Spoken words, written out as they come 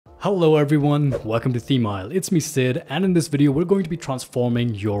Hello everyone, welcome to Theme. It's me Sid, and in this video we're going to be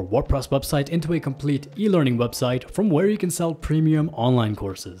transforming your WordPress website into a complete e-learning website from where you can sell premium online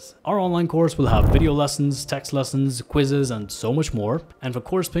courses. Our online course will have video lessons, text lessons, quizzes, and so much more. And for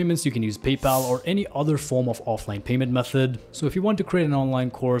course payments you can use PayPal or any other form of offline payment method. So if you want to create an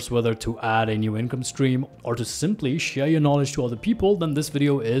online course, whether to add a new income stream or to simply share your knowledge to other people, then this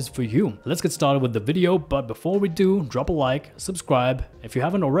video is for you. Let's get started with the video, but before we do, drop a like, subscribe. If you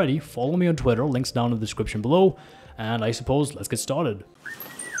haven't already, follow me on Twitter, links down in the description below, and I suppose let's get started.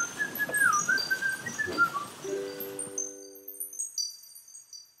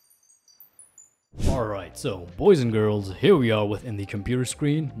 Alright, so boys and girls, here we are within the computer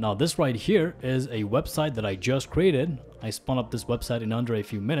screen. Now this right here is a website that I just created. I spun up this website in under a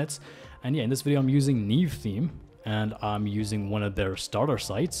few minutes, and yeah, in this video I'm using Neve Theme, and I'm using one of their starter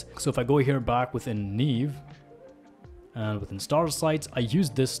sites. So if I go here back within Neve, and within starter sites, I use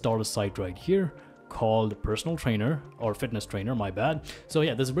this starter site right here called personal trainer or fitness trainer, my bad. So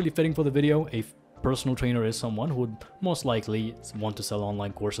yeah, this is really fitting for the video. A personal trainer is someone who would most likely want to sell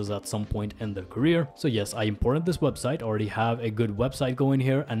online courses at some point in their career. So yes, I imported this website, already have a good website going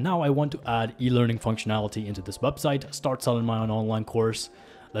here, and now I want to add e-learning functionality into this website, start selling my own online course.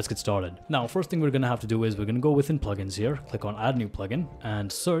 Let's get started. Now, first thing we're going to have to do is we're going to go within plugins here, click on add new plugin and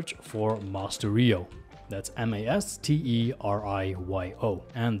search for Masteriyo. That's Masteriyo.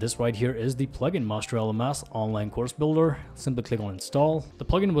 And this right here is the plugin, Masteriyo LMS Online Course Builder. Simply click on install. The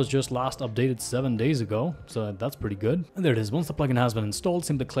plugin was just last updated 7 days ago, so that's pretty good. And there it is. Once the plugin has been installed,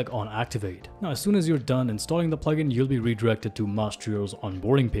 simply click on activate. Now, as soon as you're done installing the plugin, you'll be redirected to Masteriyo's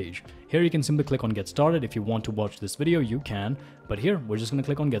onboarding page. Here you can simply click on get started. If you want to watch this video, you can. But here, we're just going to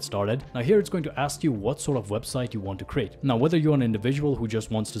click on get started. Now here it's going to ask you what sort of website you want to create. Now, whether you're an individual who just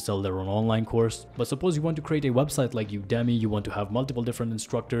wants to sell their own online course, but suppose you want to create a website like Udemy, you want to have multiple different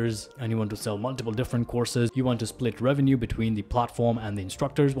instructors and you want to sell multiple different courses, you want to split revenue between the platform and the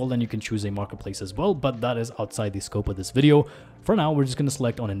instructors, well then you can choose a marketplace as well, but that is outside the scope of this video. For now, we're just going to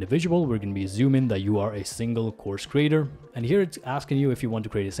select on individual. We're going to be assuming that you are a single course creator. And here it's asking you if you want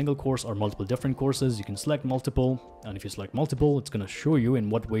to create a single course or multiple different courses. You can select multiple. And if you select multiple, it's going to show you in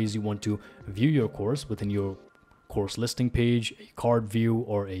what ways you want to view your course within your course listing page, a card view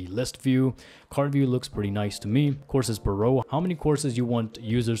or a list view. Card view looks pretty nice to me. Courses per row. How many courses you want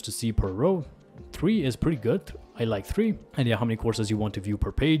users to see per row? 3 is pretty good. I like 3. And yeah, how many courses you want to view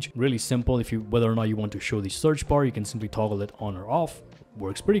per page. Really simple. If you whether or not you want to show the search bar, you can simply toggle it on or off.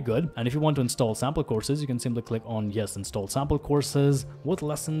 Works pretty good. And if you want to install sample courses, you can simply click on yes, install sample courses with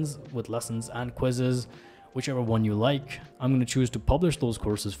lessons and quizzes, whichever one you like. I'm going to choose to publish those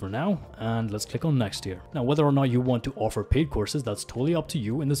courses for now, and let's click on next here. Now, whether or not you want to offer paid courses, that's totally up to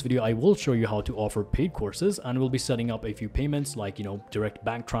you. In this video, I will show you how to offer paid courses, and we'll be setting up a few payments like, direct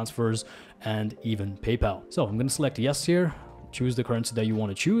bank transfers and even PayPal. So I'm going to select yes here. Choose the currency that you want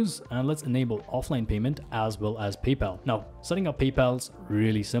to choose, and let's enable offline payment as well as PayPal. Now, setting up PayPal's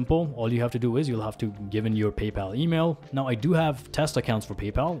really simple. All you have to do is you'll have to give in your PayPal email. Now, I do have test accounts for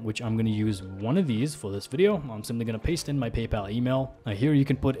PayPal, which I'm going to use one of these for this video. I'm simply going to paste in my PayPal email. Now, here you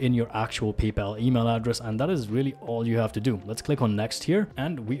can put in your actual PayPal email address, and that is really all you have to do. Let's click on next here,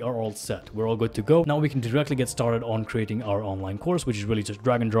 and we are all set. We're all good to go. Now, we can directly get started on creating our online course, which is really just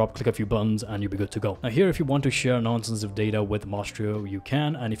drag and drop, click a few buttons, and you'll be good to go. Now, here, if you want to share nonsensitive data with Masteriyo, you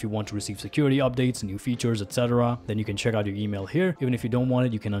can, and if you want to receive security updates, new features, etc., then you can check out your email here. Even if you don't want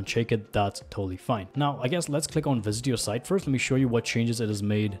it, you can uncheck it. That's totally fine. Now, I guess let's click on visit your site first. Let me show you what changes it has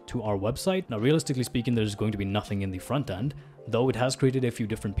made to our website. Now, realistically speaking, there's going to be nothing in the front end, though it has created a few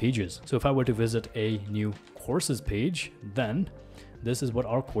different pages. So if I were to visit a new courses page, then this is what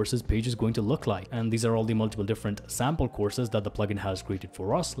our courses page is going to look like. And these are all the multiple different sample courses that the plugin has created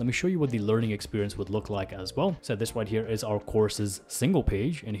for us. Let me show you what the learning experience would look like as well. So this right here is our courses single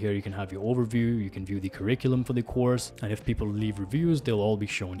page. And here you can have your overview. You can view the curriculum for the course. And if people leave reviews, they'll all be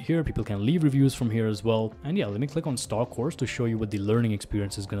shown here. People can leave reviews from here as well. And yeah, let me click on start course to show you what the learning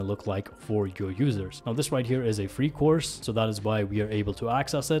experience is going to look like for your users. Now this right here is a free course, so that is why we are able to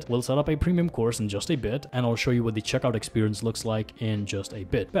access it. We'll set up a premium course in just a bit, and I'll show you what the checkout experience looks like in just a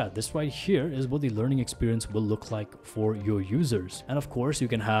bit. But this right here is what the learning experience will look like for your users. And of course, you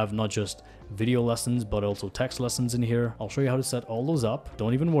can have not just video lessons, but also text lessons in here. I'll show you how to set all those up.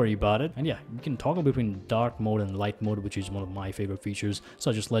 Don't even worry about it. And yeah, you can toggle between dark mode and light mode, which is one of my favorite features.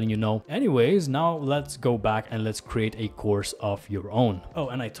 So just letting you know. Anyways, now let's go back and let's create a course of your own. Oh,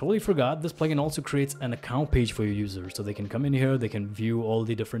 and I totally forgot, this plugin also creates an account page for your users. So they can come in here, they can view all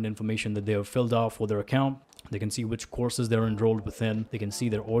the different information that they have filled out for their account. They can see which courses they're enrolled within. They can see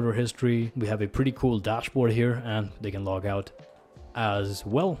their order history. We have a pretty cool dashboard here, and they can log out as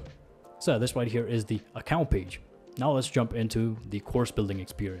well. So this right here is the account page. Now let's jump into the course building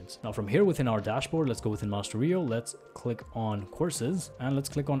experience. Now from here within our dashboard, let's go within Masteriyo, let's click on courses and let's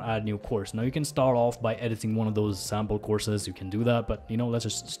click on add new course. Now you can start off by editing one of those sample courses, you can do that, but let's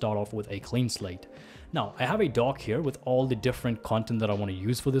just start off with a clean slate. Now I have a doc here with all the different content that I want to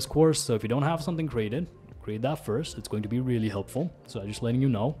use for this course. So if you don't have something created, create that first. It's going to be really helpful. So I'm just letting you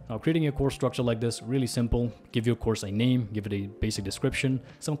know. Now creating a course structure like this, really simple. Give your course a name, give it a basic description,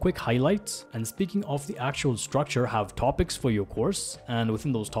 some quick highlights. And speaking of the actual structure, have topics for your course. And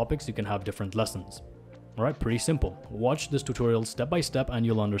within those topics, you can have different lessons. All right, pretty simple. Watch this tutorial step by step and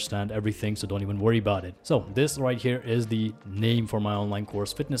you'll understand everything, so don't even worry about it. So this right here is the name for my online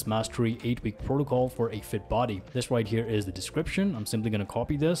course, Fitness Mastery 8-Week Protocol for a Fit Body. This right here is the description. I'm simply going to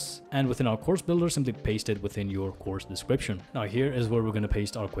copy this and within our course builder, simply paste it within your course description. Now here is where we're going to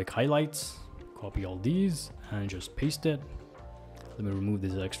paste our quick highlights. Copy all these and just paste it. Let me remove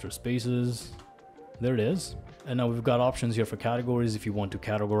these extra spaces. There it is. And now we've got options here for categories. If you want to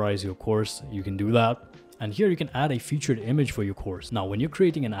categorize your course, you can do that. And here you can add a featured image for your course. Now, when you're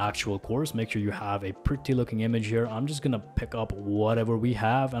creating an actual course, make sure you have a pretty looking image here. I'm just gonna pick up whatever we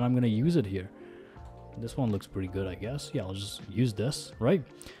have and I'm gonna use it here. This one looks pretty good, I guess. Yeah, I'll just use this, right?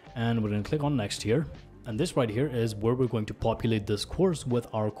 And we're gonna click on next here. And this right here is where we're going to populate this course with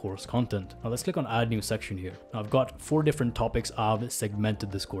our course content. Now let's click on add new section here. Now I've got 4 different topics I've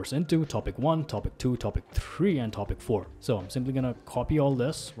segmented this course into: topic 1, topic 2, topic 3, and topic 4. So I'm simply gonna copy all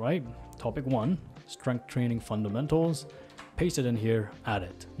this, right? Topic 1, strength training fundamentals, paste it in here, add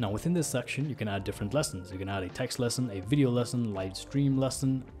it. Now within this section, you can add different lessons. You can add a text lesson, a video lesson, live stream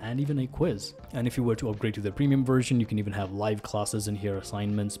lesson, and even a quiz. And if you were to upgrade to the premium version, you can even have live classes in here,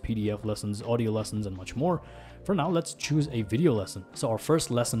 assignments, PDF lessons, audio lessons, and much more. For now, let's choose a video lesson. So our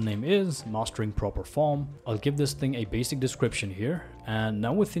first lesson name is Mastering Proper Form. I'll give this thing a basic description here. And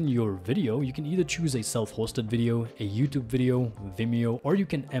now within your video, you can either choose a self-hosted video, a YouTube video, Vimeo, or you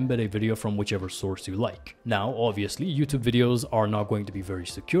can embed a video from whichever source you like. Now, obviously, YouTube videos are not going to be very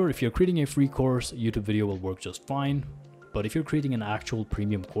secure. If you're creating a free course, YouTube video will work just fine. But if you're creating an actual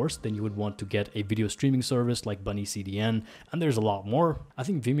premium course, then you would want to get a video streaming service like Bunny CDN, and there's a lot more. I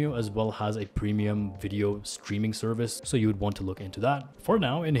think Vimeo as well has a premium video streaming service, so you would want to look into that. For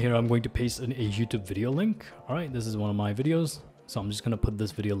now, in here, I'm going to paste in a YouTube video link. All right, this is one of my videos. So I'm just going to put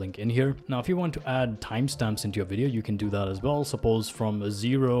this video link in here. Now, if you want to add timestamps into your video, you can do that as well. Suppose from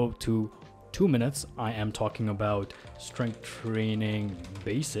 0 to 2 minutes, I am talking about strength training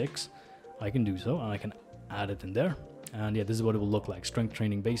basics. I can do so, and I can add it in there. And yeah, this is what it will look like: strength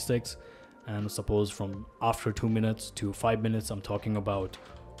training basics. And suppose from after 2 minutes to 5 minutes, I'm talking about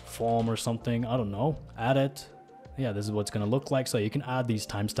form or something. I don't know. Add it. Yeah, this is what it's going to look like. So you can add these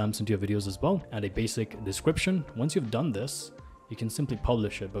timestamps into your videos as well. Add a basic description. Once you've done this, you can simply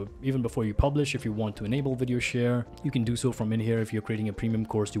publish it. But even before you publish, if you want to enable video share, you can do so from in here. If you're creating a premium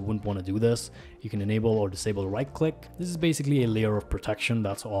course, you wouldn't want to do this. You can enable or disable right click. This is basically a layer of protection.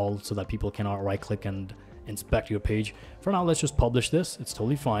 That's all, so that people cannot right click and inspect your page. For now, let's just publish this. It's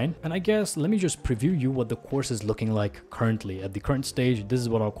totally fine. And I guess let me just preview you what the course is looking like currently. At the current stage, this is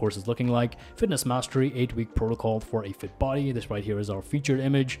what our course is looking like: Fitness Mastery 8-Week Protocol for a Fit Body. This right here is our featured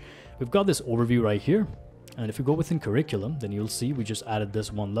image. We've got this overview right here. And if you go within curriculum, then you'll see we just added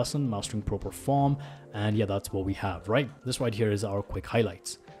this one lesson, Mastering Proper Form. And yeah, that's what we have, right? This right here is our quick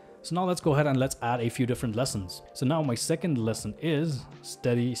highlights. So now let's go ahead and let's add a few different lessons. So now my second lesson is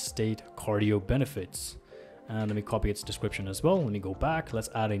Steady State Cardio Benefits. And let me copy its description as well. Let me go back. Let's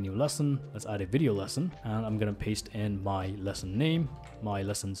add a new lesson. Let's add a video lesson. And I'm going to paste in my lesson name, my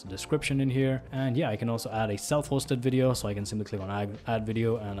lesson's description in here. And yeah, I can also add a self-hosted video. So I can simply click on add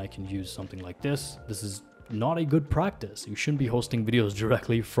video and I can use something like this. This is not a good practice. You shouldn't be hosting videos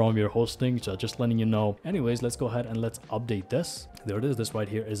directly from your hosting, so just letting you know. Anyways, let's go ahead and let's update this. There it is. This right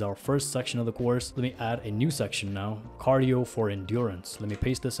here is our first section of the course. Let me add a new section now: cardio for endurance. Let me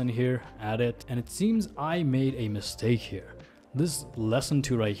paste this in here, add it, and it seems I made a mistake here. This lesson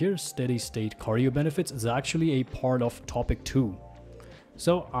 2 right here, Steady State Cardio Benefits, is actually a part of topic 2.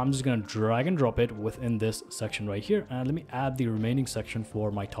 So I'm just going to drag and drop it within this section right here. And let me add the remaining section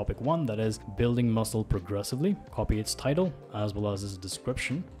for my topic 1, that is building muscle progressively. Copy its title as well as its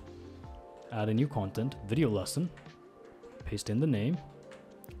description. Add a new content, video lesson. Paste in the name,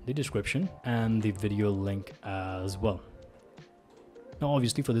 the description, and the video link as well. Now,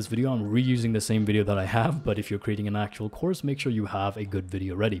 obviously for this video, I'm reusing the same video that I have, but if you're creating an actual course, make sure you have a good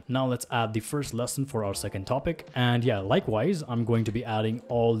video ready. Now let's add the first lesson for our second topic. And yeah, likewise, I'm going to be adding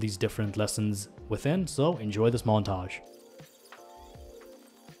all these different lessons within. So enjoy this montage.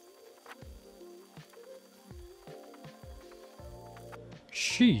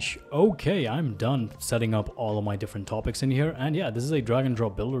 Sheesh. Okay, I'm done setting up all of my different topics in here. And yeah, this is a drag and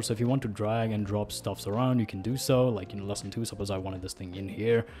drop builder. So if you want to drag and drop stuffs around, you can do so. Like in lesson 2, suppose I wanted this thing in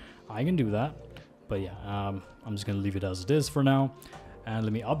here, I can do that. But yeah, I'm just going to leave it as it is for now. And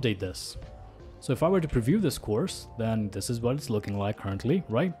let me update this. So if I were to preview this course, then this is what it's looking like currently,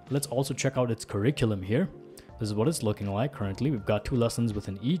 right? Let's also check out its curriculum here. This is what it's looking like currently. We've got 2 lessons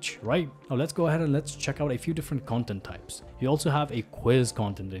within each, right? Now let's go ahead and let's check out a few different content types. You also have a quiz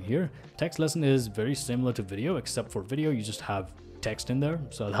content in here. Text lesson is very similar to video, except for video, you just have text in there.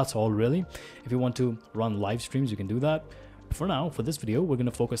 So that's all really. If you want to run live streams, you can do that. For now, for this video, we're going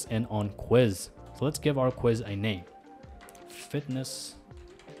to focus in on quiz. So let's give our quiz a name. Fitness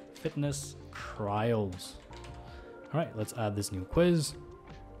trials. All right, let's add this new quiz.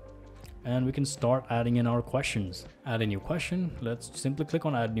 And we can start adding in our questions. Add a new question. Let's simply click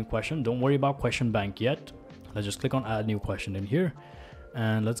on add new question. Don't worry about question bank yet. Let's just click on add new question in here.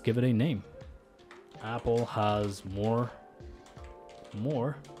 And let's give it a name. Apple has more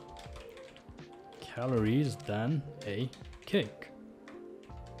calories than a cake.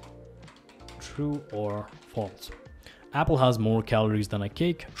 True or false? Apple has more calories than a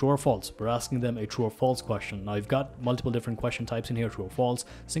cake. True or false? We're asking them a true or false question. Now you've got multiple different question types in here, true or false,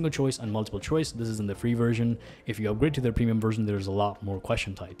 single choice and multiple choice. This is in the free version. If you upgrade to their premium version, there's a lot more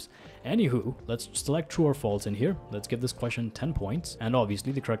question types. Anywho, let's select true or false in here. Let's give this question 10 points. And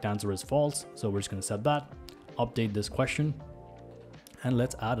obviously the correct answer is false. So we're just going to set that, update this question, and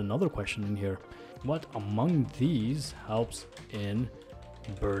let's add another question in here. What among these helps in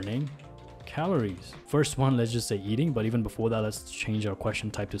burning calories? First one, let's just say eating, but even before that, let's change our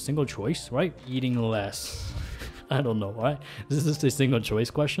question type to single choice, right? Eating less. I don't know, right? This is just a single choice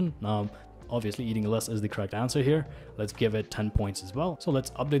question. Obviously eating less is the correct answer here. Let's give it 10 points as well. So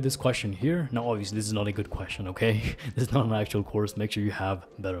let's update this question here. Now obviously this is not a good question, okay? This is not an actual course. Make sure you have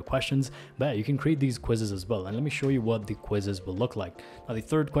better questions, but you can create these quizzes as well. And let me show you what the quizzes will look like. Now the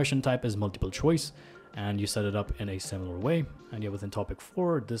third question type is multiple choice, and you set it up in a similar way. And yeah, within topic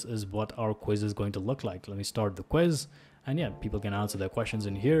 4, this is what our quiz is going to look like. Let me start the quiz, and yeah, people can answer their questions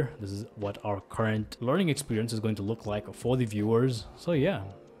in here. This is what our current learning experience is going to look like for the viewers. So yeah,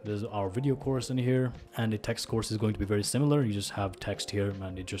 there's our video course in here, and the text course is going to be very similar. You just have text here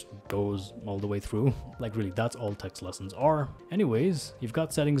and it just goes all the way through. Like really, that's all text lessons are. Anyways, you've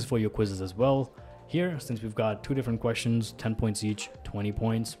got settings for your quizzes as well. Here, since we've got 2 different questions, 10 points each, 20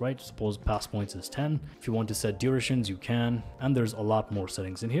 points, right? Suppose pass points is 10. If you want to set durations, you can. And there's a lot more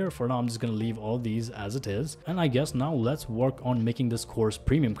settings in here. For now, I'm just going to leave all these as it is. And I guess now let's work on making this course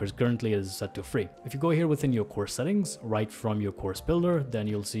premium, because currently it is set to free. If you go here within your course settings, right from your course builder, then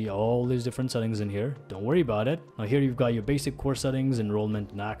you'll see all these different settings in here. Don't worry about it. Now here you've got your basic course settings,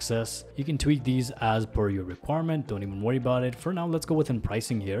 enrollment and access. You can tweak these as per your requirement. Don't even worry about it. For now, let's go within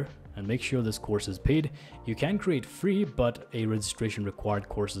pricing here and make sure this course is paid. You can create free, but a registration required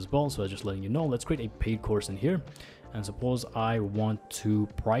course as well. So I'm just letting you know, let's create a paid course in here. And suppose I want to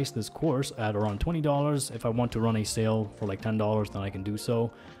price this course at around $20. If I want to run a sale for like $10, then I can do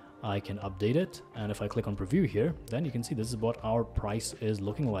so. I can update it. And if I click on preview here, then you can see this is what our price is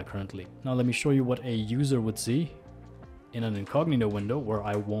looking like currently. Now let me show you what a user would see in an incognito window where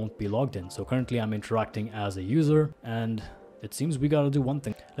I won't be logged in. So currently I'm interacting as a user, and it seems we gotta do one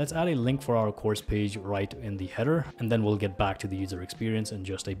thing. Let's add a link for our course page right in the header, and then we'll get back to the user experience in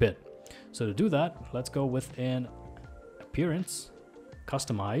just a bit. So to do that, let's go within appearance,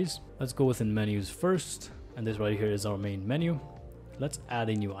 customize. Let's go within menus first, and this right here is our main menu. Let's add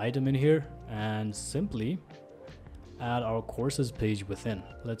a new item in here and simply add our courses page within.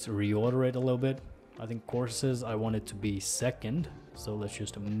 Let's reorder it a little bit. I think courses, I want it to be second, so let's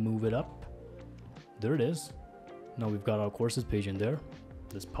just move it up. There it is. Now we've got our courses page in there.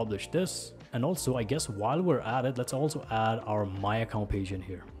 Let's publish this. And also, I guess while we're at it, let's also add our My Account page in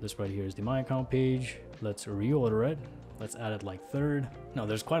here. This right here is the My Account page. Let's reorder it. Let's add it like third. Now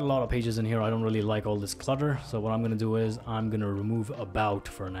there's quite a lot of pages in here. I don't really like all this clutter. So what I'm going to do is I'm going to remove about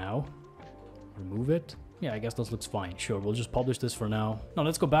for now. Remove it. Yeah, I guess this looks fine. Sure, we'll just publish this for now. Now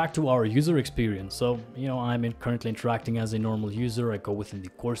let's go back to our user experience. So, you know, I'm currently interacting as a normal user. I go within the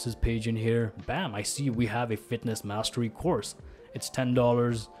courses page in here. Bam, I see we have a fitness mastery course. It's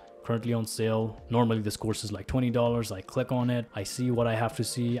 $10, currently on sale. Normally this course is like $20. I click on it. I see what I have to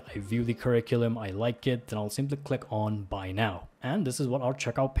see. I view the curriculum. I like it. Then I'll simply click on buy now. And this is what our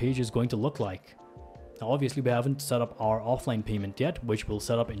checkout page is going to look like. Now, obviously we haven't set up our offline payment yet, which we'll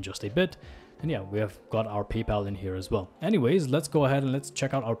set up in just a bit. And yeah, we have got our PayPal in here as well. Anyways, let's go ahead and let's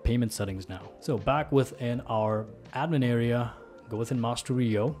check out our payment settings now. So back within our admin area, go within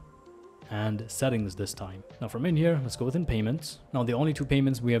Masteriyo, and settings this time. Now from in here, let's go within payments. Now the only two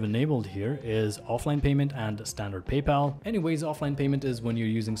payments we have enabled here is offline payment and standard PayPal. Anyways, offline payment is when you're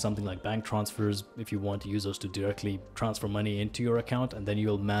using something like bank transfers. If you want users to directly transfer money into your account and then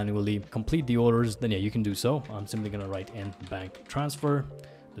you'll manually complete the orders, then yeah, you can do so. I'm simply gonna write in bank transfer.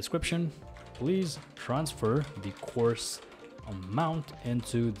 Description, please transfer the course amount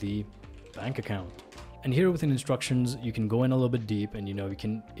into the bank account. And here within instructions, you can go in a little bit deep and you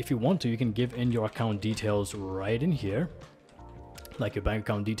can, if you want to, you can give in your account details right in here, like your bank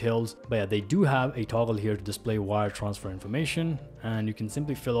account details. But yeah, they do have a toggle here to display wire transfer information, and you can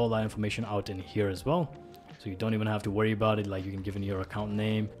simply fill all that information out in here as well. So you don't even have to worry about it. Like you can give in your account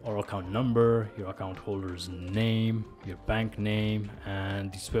name or account number, your account holder's name, your bank name,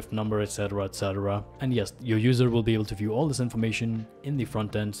 and the SWIFT number, etc, etc. And yes, your user will be able to view all this information in the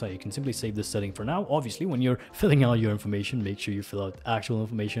front end. So you can simply save this setting for now. Obviously, when you're filling out your information, make sure you fill out actual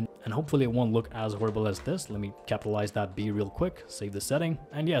information, and hopefully it won't look as horrible as this. Let me capitalize that B real quick, save the setting.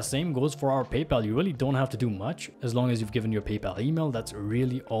 And yeah, same goes for our PayPal. You really don't have to do much. As long as you've given your PayPal email, that's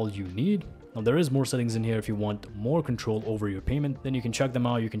really all you need. Now there is more settings in here. If you want more control over your payment, then you can check them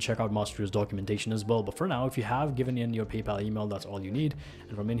out. You can check out Masteriyo's documentation as well. But for now, if you have given in your PayPal email, that's all you need.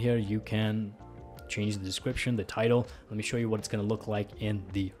 And from in here, you can change the description, the title. Let me show you what it's going to look like in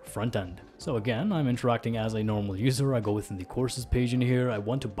the front end. So again, I'm interacting as a normal user. I go within the courses page in here. I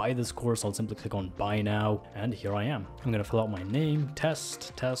want to buy this course. I'll simply click on buy now. And here I am. I'm going to fill out my name,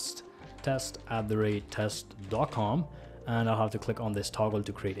 test@test.com. And I'll have to click on this toggle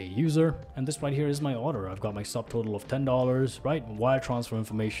to create a user. And this right here is my order. I've got my subtotal of $10, right? Wire transfer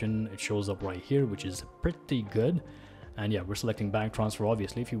information, it shows up right here, which is pretty good. And yeah, we're selecting bank transfer.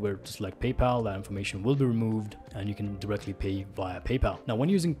 Obviously, if you were to select PayPal, that information will be removed and you can directly pay via PayPal. Now, when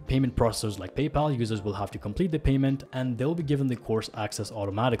using payment processors like PayPal, users will have to complete the payment and they'll be given the course access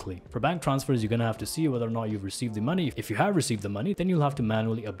automatically. For bank transfers, you're going to have to see whether or not you've received the money. If you have received the money, then you'll have to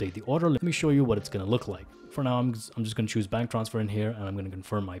manually update the order. Let me show you what it's going to look like. For now, I'm just going to choose bank transfer in here and I'm going to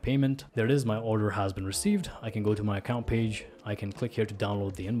confirm my payment. There it is, my order has been received. I can go to my account page. I can click here to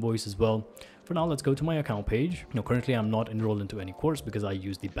download the invoice as well. For now, let's go to my account page. Now, currently I'm not enrolled into any course because I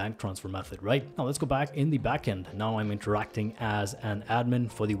use the bank transfer method, right? Now let's go back in the backend. Now I'm interacting as an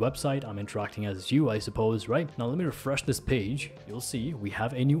admin for the website. I'm interacting as you, I suppose, right? Now let me refresh this page. You'll see we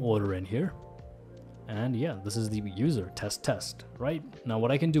have a new order in here. And yeah, this is the user test, right? Now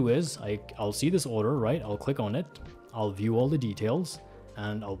what I can do is I'll see this order, right? I'll click on it. I'll view all the details.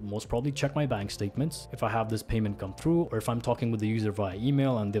 And I'll most probably check my bank statements if I have this payment come through, or if I'm talking with the user via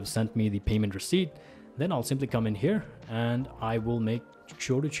email and they've sent me the payment receipt, then I'll simply come in here and I will make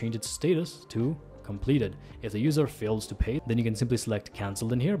sure to change its status to completed. If the user fails to pay, then you can simply select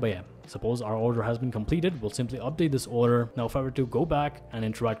cancelled in here. But yeah, suppose our order has been completed, we'll simply update this order. Now if I were to go back and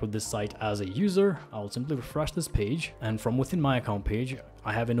interact with this site as a user, I'll simply refresh this page, and from within my account page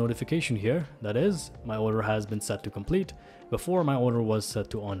I have a notification here that is my order has been set to complete. Before, my order was set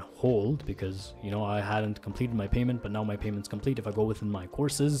to on hold because I hadn't completed my payment, but now my payment's complete. If I go within my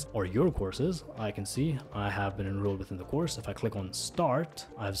courses or your courses, I can see I have been enrolled within the course. If I click on start,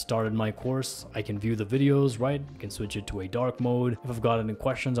 I've started my course. I can view the videos, right? I can switch it to a dark mode. If I've got any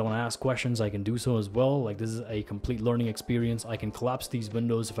questions, I want to ask questions, I can do so as well. Like, this is a complete learning experience. I can collapse these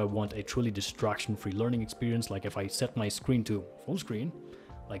windows if I want a truly distraction-free learning experience. Like if I set my screen to full screen,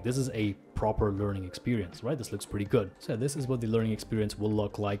 like this is a proper learning experience, right? This looks pretty good. So this is what the learning experience will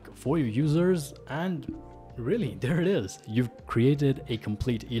look like for your users. And really, there it is. You've created a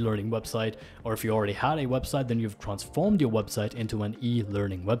complete e-learning website, or if you already had a website, then you've transformed your website into an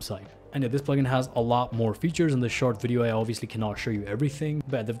e-learning website. And yeah, this plugin has a lot more features. In this short video, I obviously cannot show you everything,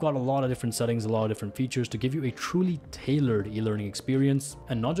 but they've got a lot of different settings, a lot of different features to give you a truly tailored e-learning experience.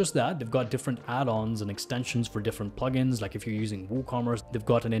 And not just that, they've got different add-ons and extensions for different plugins. Like if you're using WooCommerce, they've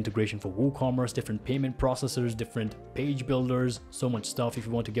got an integration for WooCommerce, different payment processors, different page builders, so much stuff. If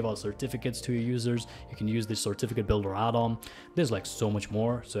you want to give out certificates to your users, you can use this certificate builder add-on. There's like so much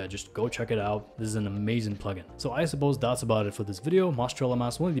more. So yeah, just go check it out. This is an amazing plugin. So I suppose that's about it for this video. Masteriyo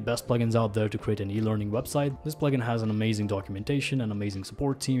LMS, one of the best plugins out there to create an e-learning website. This plugin has an amazing documentation, an amazing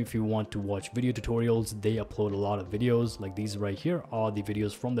support team. If you want to watch video tutorials, they upload a lot of videos. Like these right here are the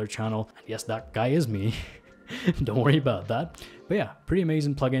videos from their channel. And yes, that guy is me. Don't worry about that. But yeah, pretty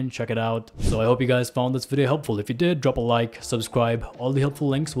amazing plugin. Check it out. So I hope you guys found this video helpful. If you did, drop a like, subscribe. All the helpful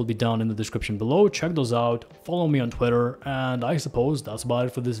links will be down in the description below. Check those out. Follow me on Twitter. And I suppose that's about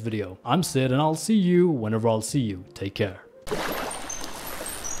it for this video. I'm Sid, and I'll see you whenever I'll see you. Take care.